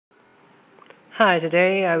Hi,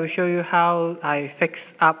 today I will show you how I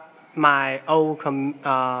fix up my old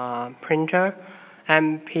printer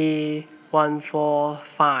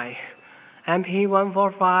MP145.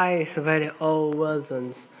 MP145 is a very old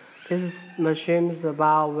version. This machine is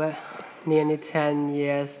about nearly 10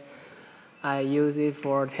 years. I use it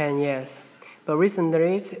for 10 years. But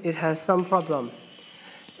recently it has some problem.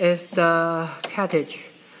 It's the cartridge.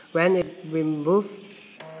 When it removed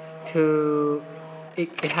to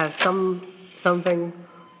it has something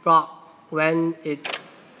blocked when it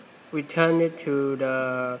return it to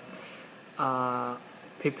the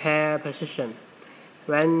prepare position.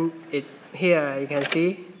 When it here you can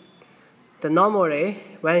see the normally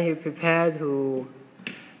when he prepare to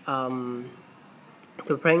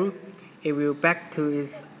print, it will back to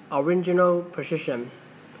its original position.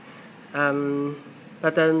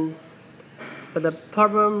 But the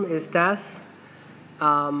problem is that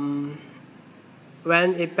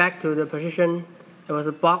when it back to the position, it was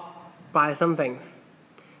blocked by something,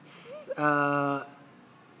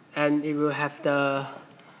 and it will have the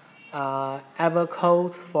error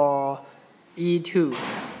code for E2.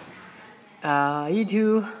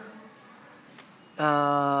 E2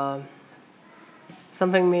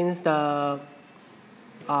 something means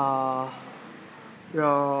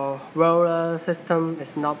your roller system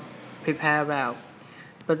is not prepared well.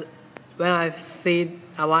 But when I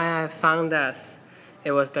found that it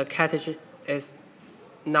was the cartridge is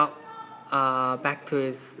not back to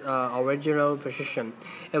its original position.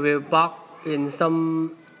 It will block in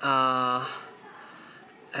some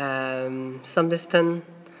distance,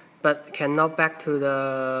 but cannot back to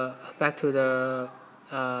the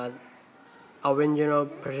original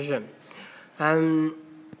position. And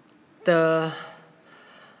the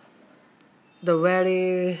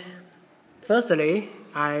very firstly,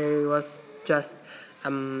 I was just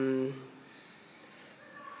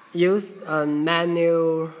use a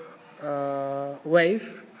manual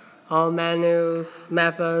wave or manual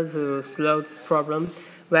method to solve this problem.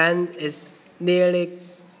 When it's nearly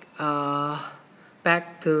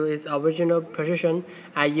back to its original position,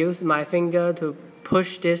 I use my finger to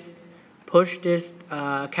push this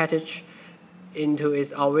cartridge into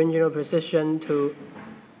its original position to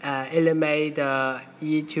eliminate the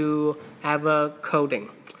E2 error coding.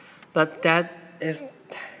 But that is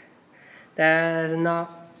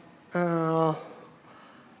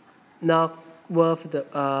not worth the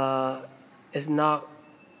it's not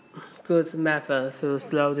good method to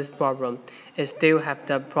solve this problem. It still have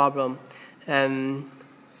the problem, and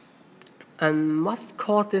what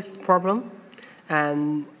caused this problem?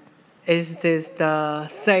 And is this the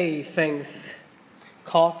same things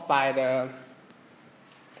caused by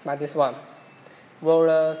this one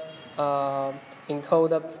roller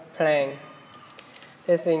encoder plane?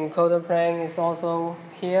 This encoder plane is also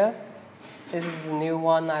here. This is the new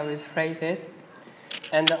one. I replaced it,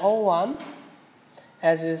 and the old one,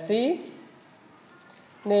 as you see,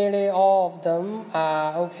 nearly all of them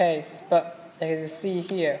are okay. But as you see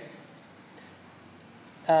here,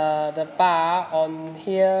 the bar on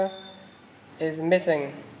here is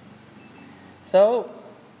missing. So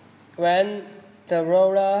when the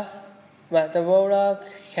roller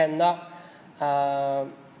cannot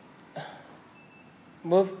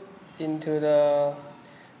move into the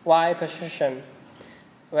Y position.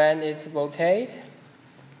 When it's rotate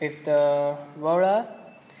with the roller,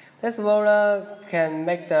 this roller can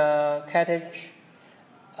make the cartridge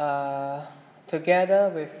together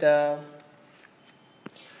with the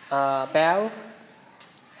bell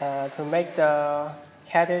to make the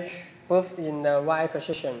cartridge move in the Y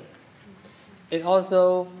position. It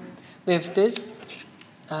also with this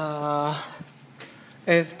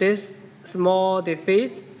small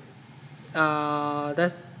defect,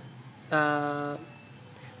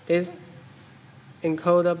 this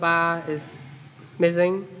encoder bar is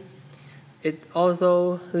missing. It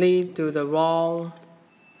also leads to the wrong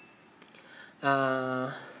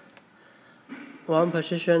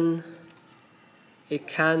position. It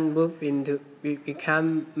can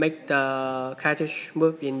make the cartridge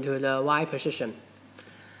move into the Y position.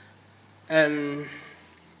 And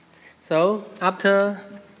so after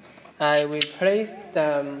I replaced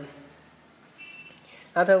the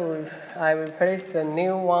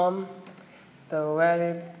new one, the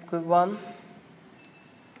very good one,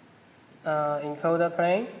 encoder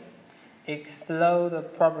plane, it solved the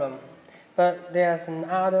problem. But there's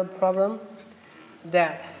another problem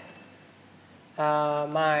that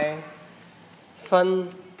my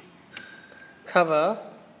front cover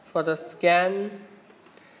for the scan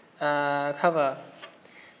cover,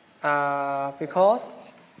 because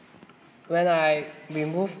when I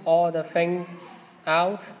remove all the things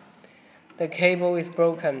out, the cable is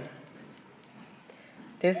broken.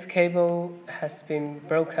 This cable has been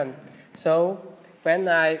broken. So when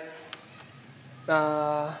I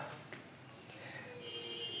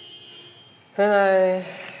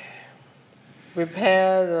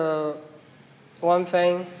repair the one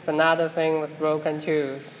thing, another thing was broken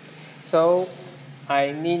too. So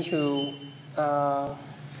I need to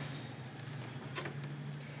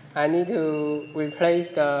replace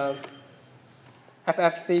the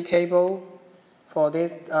FFC cable for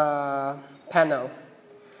this panel.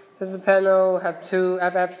 This panel have two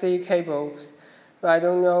FFC cables, but I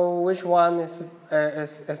don't know which one is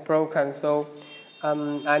broken. So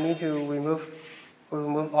I need to remove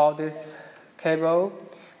all this cable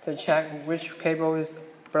to check which cable is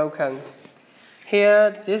broken.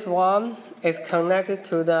 Here, this one is connected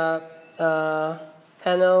to the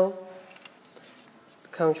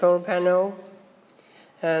control panel,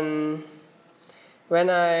 and when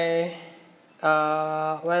I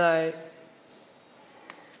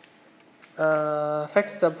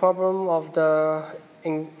fix the problem of the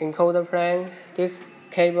encoder plane, this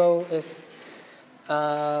cable is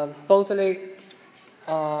totally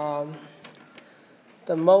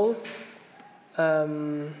the most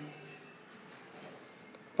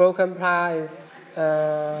broken part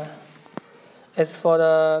is for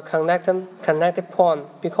the connected point,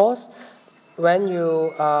 because when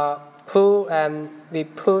you pull and we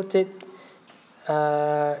put it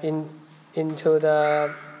into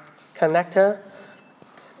the connector,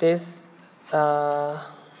 this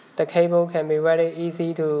the cable can be very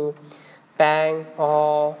easy to bang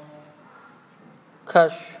or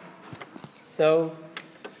crush. So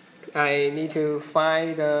I need to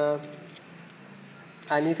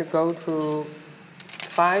go to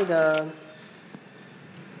find the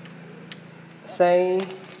same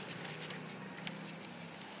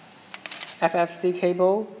FFC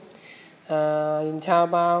cable in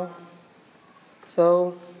Taobao.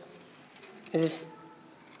 So it is,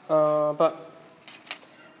 but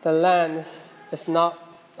the length is not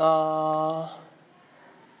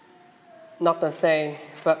the same.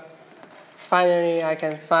 But finally, I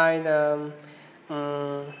can find the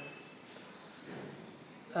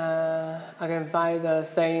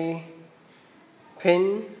same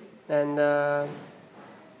pin and the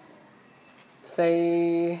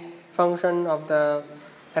same function of the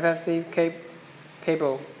FFC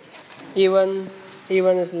cable. Even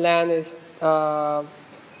its length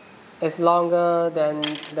is longer than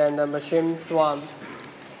the machine one.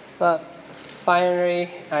 But finally,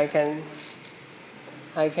 I can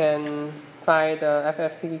find the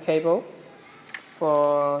FFC cable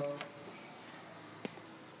for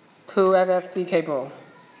two FFC cable.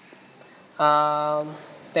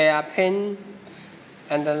 They are pin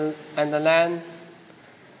and the length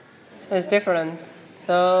is different.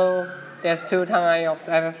 So there's two types of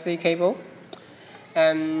FFC cable,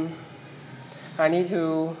 and I need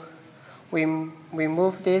to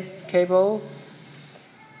remove this cable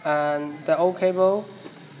and the old cable.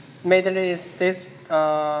 Mainly is this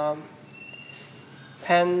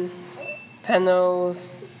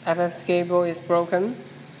panel's FFC cable is broken,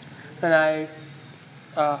 and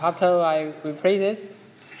after I replace it,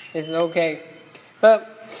 it's okay.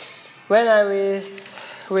 But when I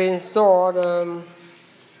reinstall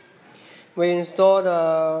the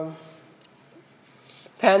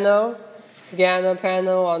scanner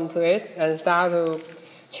panel onto it and start to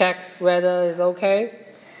check whether it's okay,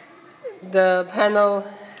 the panel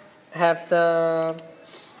have the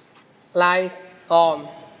lights on.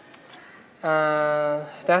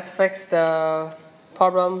 That's fix the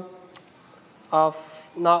problem of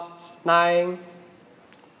not lying,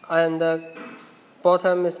 and the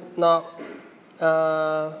bottom is not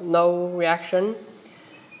no reaction.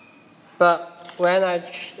 But when I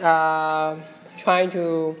try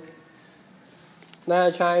to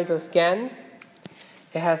scan,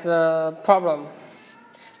 it has a problem.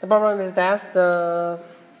 The problem is that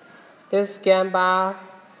this scan bar,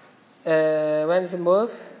 when it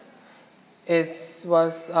moved, it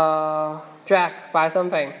was dragged by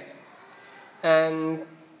something, and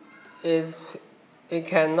it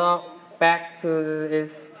cannot back to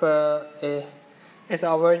its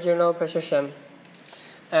original position,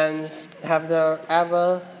 and have the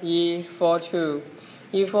error E42.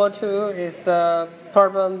 E42 is the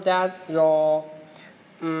problem that your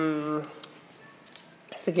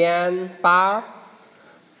scan bar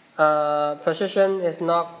position is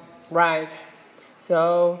not right.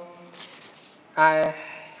 So I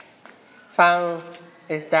found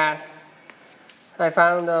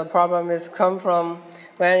the problem is come from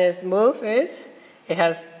when it's moved. It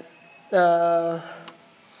has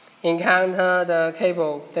encounter the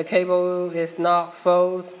cable. The cable is not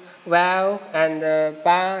folds well, and the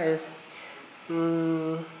bar is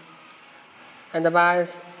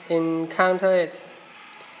encounter it.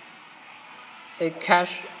 It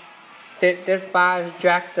catch this bar is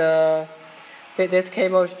drag the this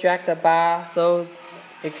cable is drag the bar, so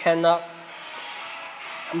it cannot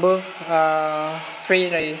move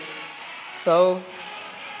freely. So,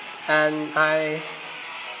 and I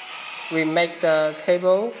remake the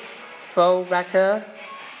cable flow better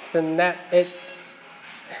so that it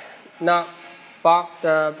not block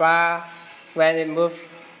the bar when it moves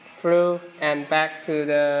through and back to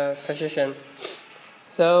the position.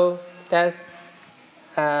 So that's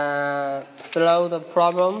slow the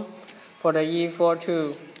problem for the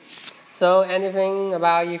E42. So anything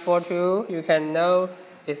about E42 you can know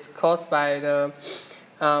is caused by the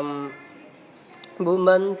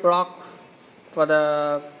movement block for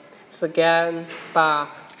the scan bar.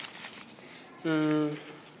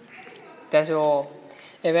 That's all.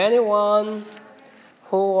 If anyone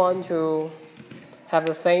who want to have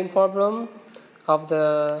the same problem of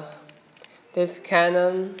this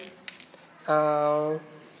Canon,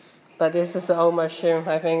 but this is an old machine.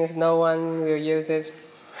 I think no one will use it.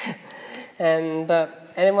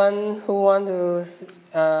 But anyone who want to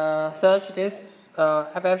search this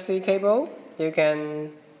FFC cable, you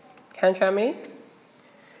can contact me.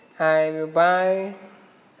 I will buy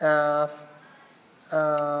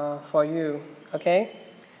for you. Okay?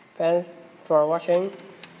 Thanks for watching.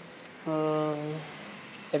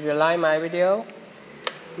 If you like my video,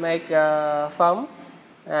 make a thumb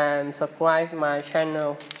and subscribe my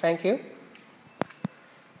channel. Thank you.